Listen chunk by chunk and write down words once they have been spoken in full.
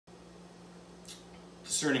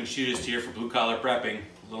Discerning Shootist here for Blue Collar Prepping.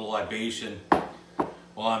 A little libation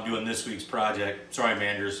while I'm doing this week's project. Sorry,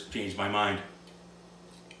 Manders, changed my mind.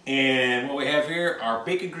 And what we have here are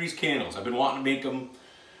bacon grease candles. I've been wanting to make them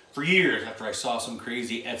for years after I saw some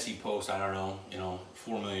crazy Etsy post, I don't know,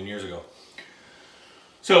 4 million years ago.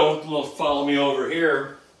 So, a little follow me over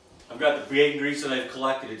here. I've got the bacon grease that I've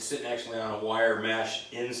collected. It's sitting actually on a wire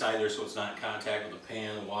mesh inside there so it's not in contact with the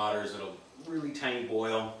pan. The water's at a really tiny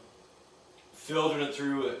boil. Filtering it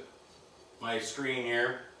through my screen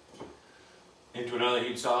here into another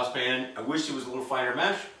heat saucepan. I wish it was a little finer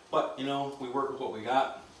mesh, but you know, we work with what we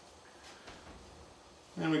got.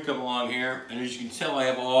 Then we come along here, and as you can tell, I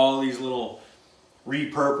have all these little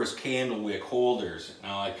repurposed candle wick holders.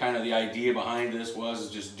 Now, the idea behind this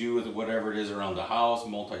was just do with whatever it is around the house,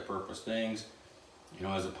 multi-purpose things, you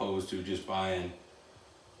know, as opposed to just buying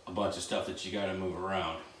a bunch of stuff that you got to move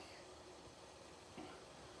around.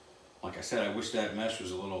 Like I said, I wish that mesh was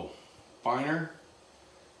a little finer,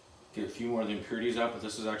 get a few more of the impurities out, but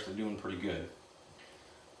this is actually doing pretty good.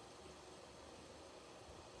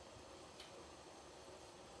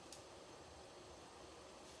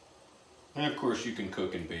 And of course you can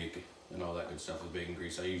cook and bake and all that good stuff with bacon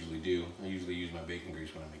grease. I usually do. I usually use my bacon grease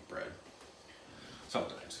when I make bread.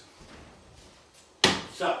 Sometimes.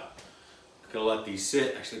 So, gonna let these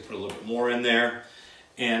sit. Actually put a little bit more in there.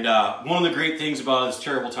 And one of the great things about this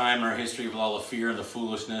terrible time in our history with all the fear and the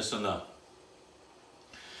foolishness and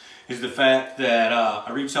is the fact that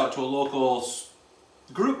I reached out to a local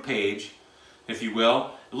group page, if you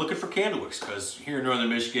will, looking for candle wicks, because here in northern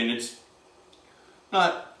Michigan it's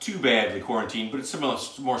not too badly quarantined, but it's some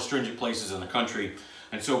of the more stringent places in the country.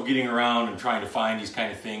 And so getting around and trying to find these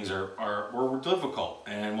kind of things were difficult.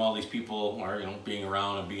 And while these people are, you know, being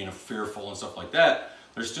around and being fearful and stuff like that,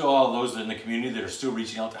 there's still all those in the community that are still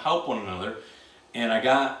reaching out to help one another. And I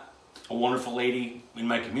got a wonderful lady in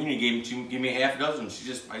my community gave me a half dozen.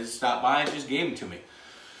 I just stopped by and just gave them to me.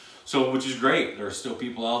 So, which is great. There are still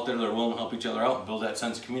people out there that are willing to help each other out and build that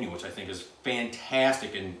sense of community, which I think is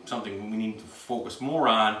fantastic and something we need to focus more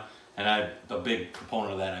on. And I'm a big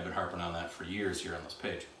proponent of that. I've been harping on that for years here on this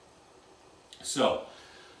page. So,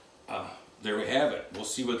 there we have it. We'll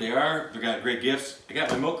see what they are. They've got great gifts. I got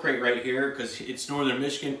my milk crate right here because it's northern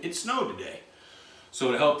Michigan. It snowed today.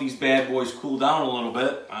 So to help these bad boys cool down a little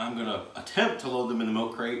bit, I'm going to attempt to load them in the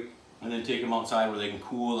milk crate and then take them outside where they can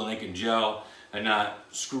cool and they can gel and not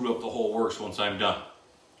screw up the whole works once I'm done.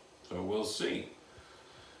 So we'll see.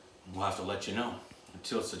 We'll have to let you know.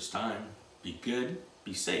 Until such time, be good,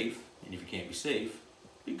 be safe, and if you can't be safe,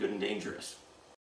 be good and dangerous.